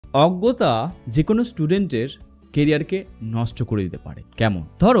অজ্ঞতা যে কোনো স্টুডেন্টের কেরিয়ারকে নষ্ট করে দিতে পারে। কেমন?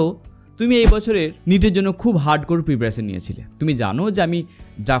 ধরো তুমি এই বছরের নিটের জন্য খুব হার্ডকোর প্রিপারেশন নিয়েছিলে, তুমি জানো যে আমি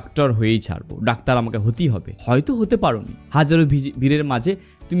ডাক্তার হয়েই ছাড়বো, ডাক্তার আমাকে হতেই হবে, হয়তো হতে পারোনি, হাজারো ভিড়ের মাঝে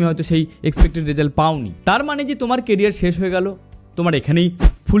তুমি হয়তো সেই এক্সপেক্টেড রেজাল্ট পাওনি। তার মানে যে তোমার কেরিয়ার শেষ হয়ে গেল, তোমার এখানেই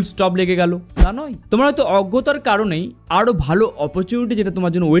ফুল স্টপ লেগে গেল, তা নয়। তোমার হয়তো অজ্ঞতার কারণেই আরও ভালো অপরচুনিটি যেটা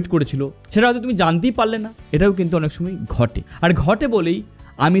তোমার জন্য ওয়েট করেছিল সেটা হয়তো তুমি জানতেই পারলে না। এটাও কিন্তু অনেক সময় ঘটে, আর ঘটে বলেই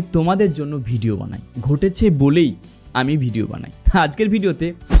আমি তোমাদের জন্য ভিডিও বানাই, ঘটেছে বলেই আমি ভিডিও বানাই। আজকের ভিডিওতে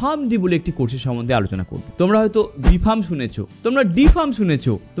ফার্ম ডি বলে একটি কোর্সের সম্বন্ধে আলোচনা করব। তোমরা হয়তো বি ফার্ম শুনেছো, তোমরা ডি ফার্ম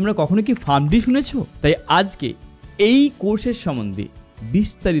শুনেছো, তোমরা কখনো কি ফার্ম ডি শুনেছো? তাই আজকে এই কোর্সের সম্বন্ধে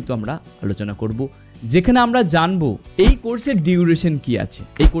বিস্তারিত আমরা আলোচনা করব, যেখানে আমরা জানবো এই কোর্সের ডিউরেশন কি আছে,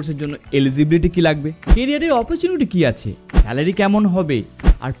 এই কোর্সের জন্য এলিজিবিলিটি কি লাগবে, কেরিয়ারের অপরচুনিটি কি আছে, স্যালারি কেমন হবে,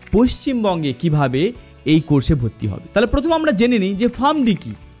 আর পশ্চিমবঙ্গে কিভাবে এই কোর্সে ভর্তি হবে। তাহলে প্রথম আমরা জেনে নিই যে ফার্ম ডি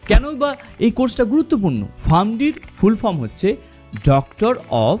কি, কেন বা এই কোর্সটা গুরুত্বপূর্ণ। ফার্ম ডির ফুল ফর্ম হচ্ছে ডক্টর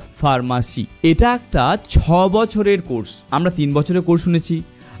অফ ফার্মাসি। এটা একটা 6 বছরের কোর্স। আমরা 3 বছরের কোর্স শুনেছি,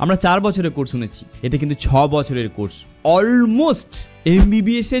 আমরা 4 বছরের কোর্স শুনেছি, এটা কিন্তু 6 বছরের কোর্স। অলমোস্ট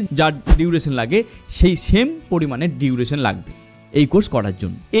MBBS এর যা ডিউরেশন লাগে সেই সেম পরিমাণের ডিউরেশন লাগবে এই কোর্স করার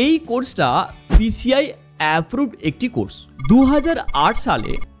জন্য। এই কোর্সটা PCI অ্যাপ্রুভড একটি কোর্স। 2008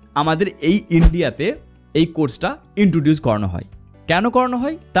 সালে আমাদের এই ইন্ডিয়াতে এই কোর্সটা ইন্ট্রোডিউস করানো হয়। কেন করানো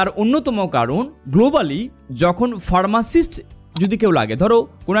হয়? তার অন্যতম কারণ, গ্লোবালি যখন ফার্মাসিস্ট যদি কেউ লাগে, ধরো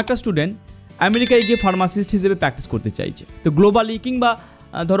কোনো একটা স্টুডেন্ট আমেরিকায় গিয়ে ফার্মাসিস্ট হিসেবে প্র্যাকটিস করতে চাইছে, তো গ্লোবালি কিংবা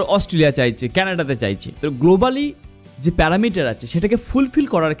ধরো অস্ট্রেলিয়া চাইছে, কানাডাতে চাইছে, তো গ্লোবালি যে প্যারামিটার আছে সেটাকে ফুলফিল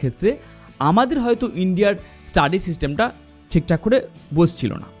করার ক্ষেত্রে আমাদের হয়তো ইন্ডিয়ার স্টাডি সিস্টেমটা ঠিকঠাক করে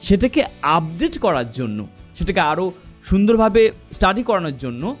বসছিল না। সেটাকে আপডেট করার জন্য, সেটাকে আরও সুন্দরভাবে স্টাডি করানোর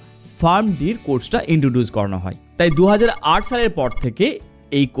জন্য ফার্ম ডির কোর্সটা ইন্ট্রোডিউস করানো হয়। তাই 2008 সালের পর থেকে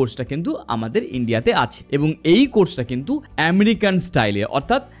এই কোর্সটা কিন্তু আমাদের ইন্ডিয়াতে আছে, এবং এই কোর্সটা কিন্তু আমেরিকান স্টাইলে,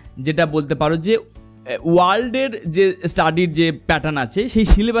 অর্থাৎ যেটা বলতে পারো যে ওয়ার্ল্ডের যে স্টাডির যে প্যাটার্ন আছে সেই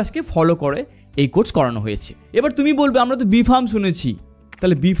সিলেবাসকে ফলো করে এই কোর্স করানো হয়েছে। এবার তুমি বলবে আমরা তো বি ফার্ম শুনেছি,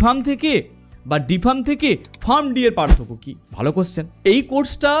 তাহলে বি ফার্ম থেকে বা ডি ফার্ম থেকে ফার্ম ডি এর পার্থক্য কি? ভালো কোশ্চেন। এই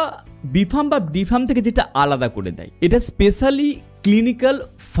কোর্সটা বি ফার্ম বা ডি ফার্ম থেকে যেটা আলাদা করে দেয়, এটা স্পেশালি ক্লিনিক্যাল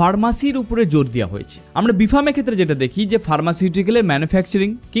ফার্মাসির উপরে জোর দেওয়া হয়েছে। আমরা বি ফার্মের ক্ষেত্রে যেটা দেখি যে ফার্মাসিউটিক্যালের ম্যানুফ্যাকচারিং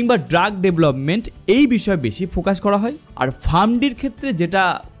কিংবা ড্রাগ ডেভেলপমেন্ট এই বিষয়ে বেশি ফোকাস করা হয়, আর ফার্ম ডির ক্ষেত্রে যেটা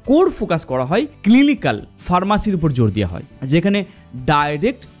কোর ফোকাস করা হয় ক্লিনিক্যাল ফার্মাসির উপর জোর দেওয়া হয়, যেখানে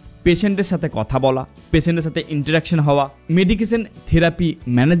ডাইরেক্ট পেশেন্টের সাথে কথা বলা, পেশেন্টের সাথে ইন্টারাকশন হওয়া, মেডিকেশন থেরাপি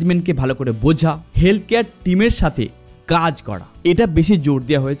ম্যানেজমেন্টকে ভালো করে বোঝা, হেলথ কেয়ার টিমের সাথে কাজ করা, এটা বেশি জোর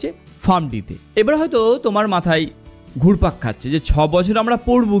দেওয়া হয়েছে ফার্ম ডিতে। এবার হয়তো তোমার মাথায় ঘুরপাক খাচ্ছে যে 6 বছর আমরা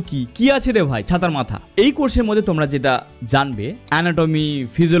পড়বো কি আছে রে ভাই ছাতার মাথা। এই কোর্সের মধ্যে তোমরা যেটা জানবে, anatomy,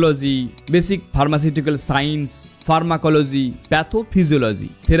 physiology, basic pharmaceutical science, pharmacology, pathophysiology,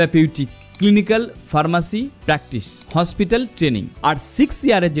 therapeutic, clinical pharmacy practice, hospital training, আর 6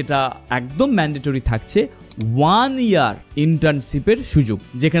 ইয়ারে যেটা একদম ম্যান্ডেটরি থাকছে 1 ইয়ার ইন্টার্নশিপের সুযোগ,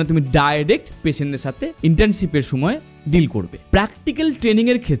 যেখানে তুমি ডাইরেক্ট পেশেন্টের সাথে ইন্টার্নশিপের সময় ডিল করবে। প্র্যাকটিক্যাল ট্রেনিং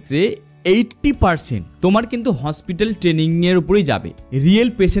এর ক্ষেত্রে 80% তোমার কিন্তু হসপিটাল ট্রেনিং এর উপরেই যাবে, রিয়েল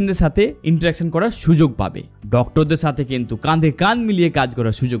পেশেন্টের সাথে ইন্টারাকশন করার সুযোগ পাবে, ডক্টরদের সাথে কিন্তু কাঁধে কাঁধ মিলিয়ে কাজ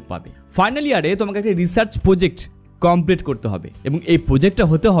করার সুযোগ পাবে। ফাইনাল ইয়ারে তোমাকে একটা রিসার্চ প্রজেক্ট কমপ্লিট করতে হবে, এবং এই প্রজেক্টটা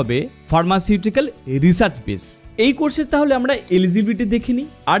হতে হবে ফার্মাসিউটিক্যাল রিসার্চ বেস। এই কোর্সের তাহলে আমরা এলিজিবিলিটি দেখে নিই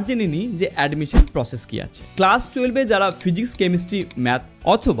আর জেনে নিই যে অ্যাডমিশন প্রসেস কি আছে। ক্লাস 12-এ যারা ফিজিক্স, কেমিস্ট্রি, ম্যাথ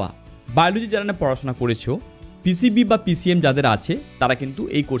অথবা বায়োলজি যারা পড়াশোনা করেছো, পিসিবি বা পিসিএম যাদের আছে তারা কিন্তু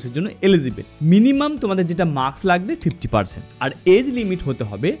এই কোর্সের জন্য এলিজিবল। মিনিমাম তোমাদের যেটা মার্কস লাগবে 50%, আর এজ লিমিট হতে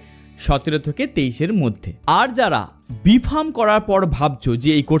হবে 17 থেকে 23-এর মধ্যে। আর যারা বি ফার্ম করার পর ভাবছো যে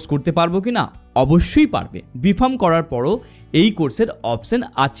এই কোর্স করতে পারবো কিনা, অবশ্যই পারবে। বি ফার্ম করার পরও এই কোর্সের অপশন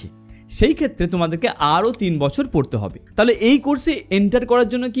আছে, সেই ক্ষেত্রে তোমাদেরকে আরও 3 বছর পড়তে হবে। তাহলে এই কোর্সে এন্টার করার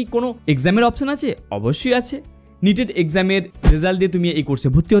জন্য কি কোনো এক্সামের অপশন আছে? অবশ্যই আছে। নিটেড এক্সামের রেজাল্ট দিয়ে তুমি এই কোর্সে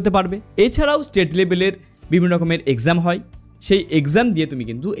ভর্তি হতে পারবে। এছাড়াও স্টেট লেভেলের বিভিন্ন রকমের এক্সাম হয়, সেই এক্সাম দিয়ে তুমি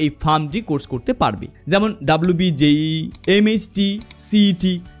কিন্তু এই ফার্ম ডি কোর্স করতে পারবে, যেমন WB, JEE, MHT, CET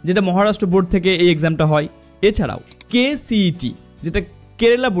যেটা মহারাষ্ট্র বোর্ড থেকে এই এক্সামটা হয়, এছাড়াও KCET যেটা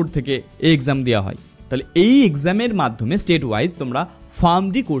কেরালা বোর্ড থেকে এই এক্সাম দেওয়া হয়। তাহলে এই এক্সামের মাধ্যমে স্টেট ওয়াইজ তোমরা ফার্ম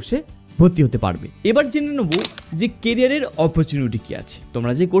ডি কোর্সে ভর্তি হতে পারবে। এবার জেনে নেব যে কেরিয়ারের অপরচুনিটি কি আছে।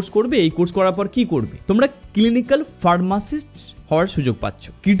 তোমরা যে কোর্স করবে, এই কোর্স করার পর কি করবে? তোমরা ক্লিনিক্যাল ফার্মাসিস্ট হওয়ার সুযোগ পাচ্ছ,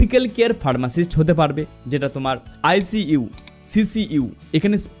 ক্রিটিক্যাল কেয়ার ফার্মাসিস্ট হতে পারবে, যেটা তোমার ICU, CCU,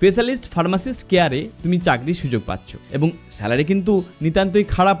 এখানে স্পেশালিস্ট ফার্মাসিস্ট কেয়ারে তুমি চাকরির সুযোগ পাচ্ছ, এবং স্যালারি কিন্তু নিতান্তই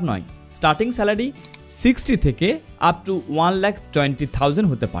খারাপ নয়, স্টার্টিং স্যালারি 60 থেকে আপ টু 1,20,000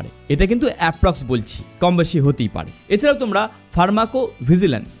 হতে পারে। এটা কিন্তু অ্যাপ্রক্স বলছি, কম বেশি হতেই পারে। এছাড়াও তোমরা ফার্মাকো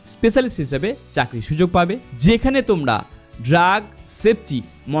ভিজিলেন্স স্পেশালিস্ট হিসেবে চাকরির সুযোগ পাবে, যেখানে তোমরা ড্রাগ সেফটি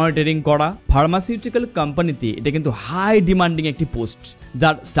মনিটরিং করা। ফার্মাসিউটিক্যাল কোম্পানিতে এটা কিন্তু হাই ডিমান্ডিং একটি পোস্ট,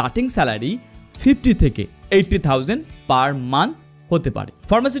 যার স্টার্টিং স্যালারি 50 থেকে 80,000 পার মান্থ হতে পারে।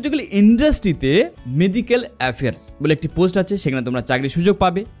 ফার্মাসিউটিক্যাল ইন্ডাস্ট্রিতে মেডিকেল অ্যাফেয়ার্স বলে একটি পোস্ট আছে, সেখানে তোমরা চাকরির সুযোগ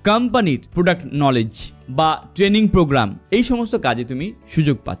পাবে। কোম্পানির প্রোডাক্ট নলেজ বা ট্রেনিং প্রোগ্রাম, এই সমস্ত কাজে তুমি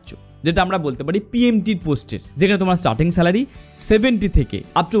সুযোগ পাচ্ছ, যেটা আমরা বলতে পারি পিএমটির পোস্টের, যেখানে তোমার স্টার্টিং স্যালারি 70 থেকে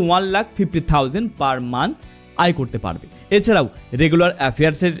আপ টু 1,50,000 পার মান্থ আয় করতে পারবে। এছাড়াও রেগুলার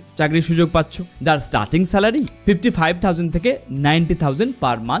অ্যাফেয়ার্সের চাকরির সুযোগ পাচ্ছ, যার স্টার্টিং স্যালারি 55,000 থেকে 90,000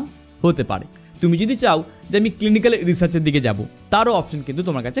 পার মান্থ হতে পারে। তুমি যদি চাও যে আমি ক্লিনিক্যাল রিসার্চের দিকে যাব, তারও অপশন কিন্তু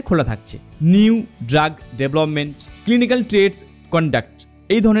তোমার কাছে খোলা থাকছে। New drug development, clinical trades conduct,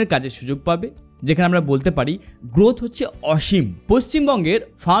 এই ধরনের কাজের সুযোগ পাবে, যেখানে আমরা বলতে পারি গ্রোথ হচ্ছে অসীম। পশ্চিমবঙ্গের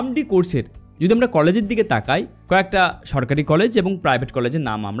ফার্ম ডি কোর্সের যদি আমরা কলেজের দিকে তাকাই, কয়েকটা সরকারি কলেজ এবং প্রাইভেট কলেজের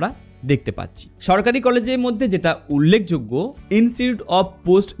নাম আমরা দেখতে পাচ্ছি। সরকারি কলেজের মধ্যে যেটা উল্লেখযোগ্য, institute of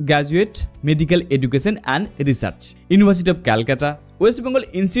post graduate medical education and research, university of Calcutta, West Bengal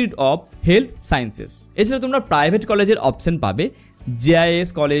institute of health sciences. এছাড়া তোমরা প্রাইভেট কলেজের অপশন পাবে JIS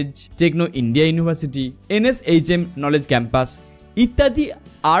college, techno India university, NSHM knowledge campus ইত্যাদি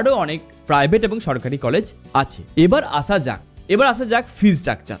আরও অনেক প্রাইভেট এবং সরকারি কলেজ আছে। এবার আসা যাক ফি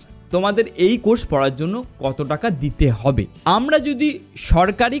স্ট্রাকচার। তোমাদের এই কোর্স পড়ার জন্য কত টাকা দিতে হবে। আমরা যদি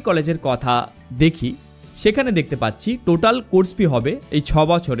সরকারি কলেজের কথা দেখি, সেখানে দেখতে পাচ্ছি টোটাল কোর্স ফি হবে এই 6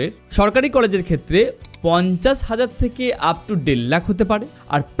 বছরের সরকারি কলেজের ক্ষেত্রে 50,000 থেকে আপ টু 1.5 লাখ হতে পারে,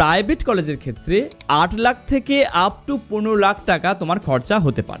 আর প্রাইভেট কলেজের ক্ষেত্রে 8 লাখ থেকে আপ টু 15 লাখ টাকা তোমার খরচা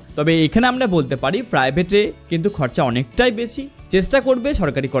হতে পারে। তবে এখানে আমরা বলতে পারি প্রাইভেটে কিন্তু খরচা অনেকটাই বেশি। চেষ্টা করবে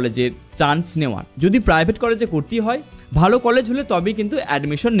সরকারি কলেজের চান্স নেওয়ার। যদি প্রাইভেট কলেজে করতে হয়, ভালো কলেজ হলে তবেই কিন্তু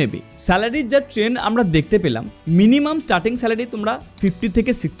অ্যাডমিশন নেবে। স্যালারির যা ট্রেন্ড আমরা দেখতে পেলাম, মিনিমাম স্টার্টিং স্যালারি তোমরা 50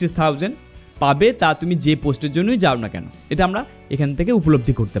 থেকে 60,000 পাবে, তা তুমি যে পোস্টের জন্যই যাও না কেন, এটা আমরা এখান থেকে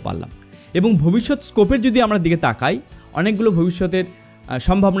উপলব্ধি করতে পারলাম। এবং ভবিষ্যৎ স্কোপের যদি আমরা দিকে তাকাই, অনেকগুলো ভবিষ্যতের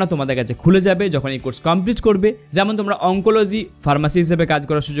সম্ভাবনা তোমাদের কাছে খুলে যাবে যখন এই কোর্স কমপ্লিট করবে। যেমন তোমরা অঙ্কোলজি ফার্মাসি হিসেবে কাজ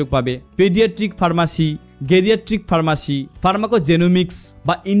করার সুযোগ পাবে, পেডিয়াট্রিক ফার্মাসি, গেরিয়াট্রিক ফার্মাসি, ফার্মাকোজেনোমিক্স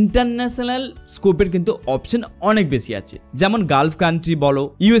বা ইন্টারন্যাশনাল স্কোপের কিন্তু অপশন অনেক বেশি আছে। যেমন গালফ কান্ট্রি বলো,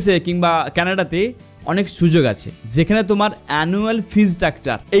 ইউএসএ কিংবা কানাডাতে অনেক সুযোগ আছে, যেখানে তোমার অ্যানুয়াল ফি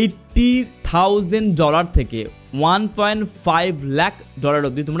স্ট্রাকচার $80,000 থেকে $1.5 লাখ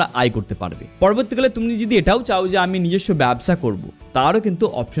অবধি তোমরা আয় করতে পারবে। পরবর্তীকালে তুমি যদি এটাও চাও যে আমি নিজস্ব ব্যবসা করব, তারও কিন্তু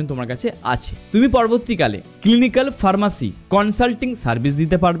অপশন তোমার কাছে আছে। তুমি পরবর্তীকালে ক্লিনিক্যাল ফার্মাসি কনসাল্টিং সার্ভিস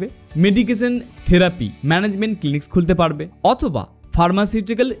দিতে পারবে, মেডিকেশন থেরাপি ম্যানেজমেন্ট ক্লিনিক্স খুলতে পারবে, অথবা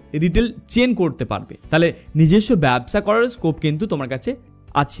ফার্মাসিউটিক্যাল রিটেল চেন করতে পারবে। তাহলে নিজস্ব ব্যবসা করার স্কোপ কিন্তু তোমার কাছে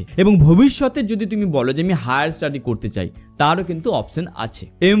আছে। এবং ভবিষ্যতে যদি তুমি বলো যে আমি হায়ার স্টাডি করতে চাই, তারও কিন্তু অপশন আছে।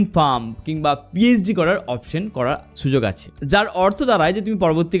 ফার্ম কিংবা পিএইচডি করার অপশন করার সুযোগ আছে, যার অর্থ দাঁড়ায় যে তুমি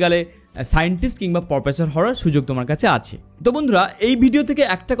পরবর্তীকালে সায়েন্টিস্ট কিংবা প্রফেসর হওয়ার সুযোগ তোমার কাছে আছে। তো বন্ধুরা, এই ভিডিও থেকে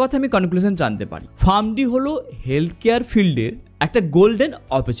একটা কথা আমি কনক্লুশন জানতে পারি, ফার্ম ডি হলো হেলথ কেয়ার ফিল্ডের একটা গোল্ডেন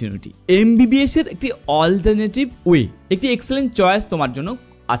অপরচুনিটি। MBBS এর একটি অল্টারনেটিভ ওয়ে, একটি এক্সেলেন্ট চয়েস তোমার জন্য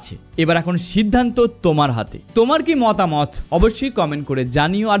আছে। এবার এখন সিদ্ধান্ত তোমার হাতে। তোমার কি মতামত অবশ্যই কমেন্ট করে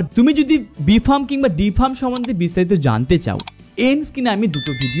জানিও। আর তুমি যদি বি ফার্ম কিংবা ডি ফার্ম সম্বন্ধে বিস্তারিত জানতে চাও, এন্ড স্ক্রিনে আমি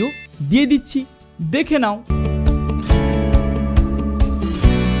দুটো ভিডিও দিয়ে দিচ্ছি, দেখে নাও।